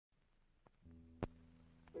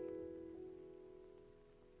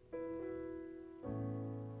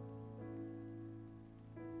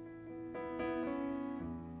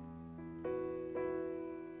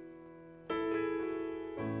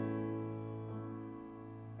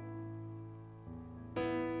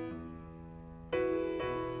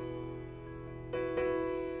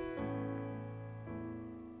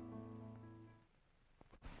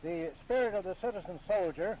The spirit of the citizen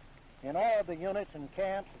soldier in all of the units and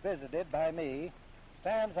camps visited by me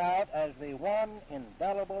stands out as the one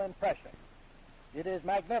indelible impression. It is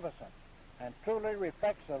magnificent and truly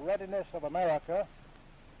reflects the readiness of America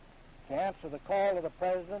to answer the call of the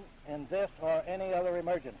President in this or any other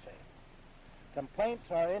emergency. Complaints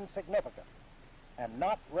are insignificant and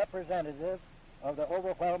not representative of the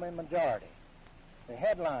overwhelming majority. The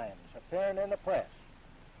headlines appearing in the press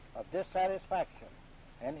of dissatisfaction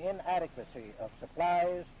and inadequacy of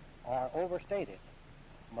supplies are overstated.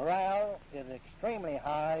 Morale is extremely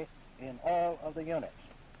high in all of the units.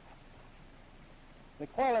 The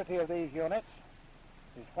quality of these units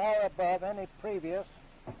is far above any previous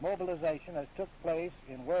mobilization that took place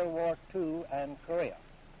in World War II and Korea.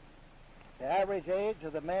 The average age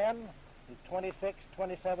of the men is 26,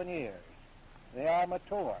 27 years. They are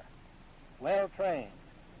mature, well-trained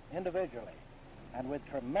individually, and with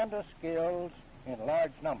tremendous skills in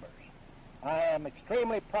large numbers. I am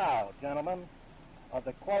extremely proud, gentlemen, of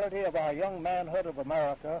the quality of our young manhood of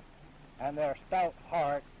America and their stout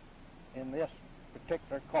heart in this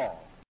particular call.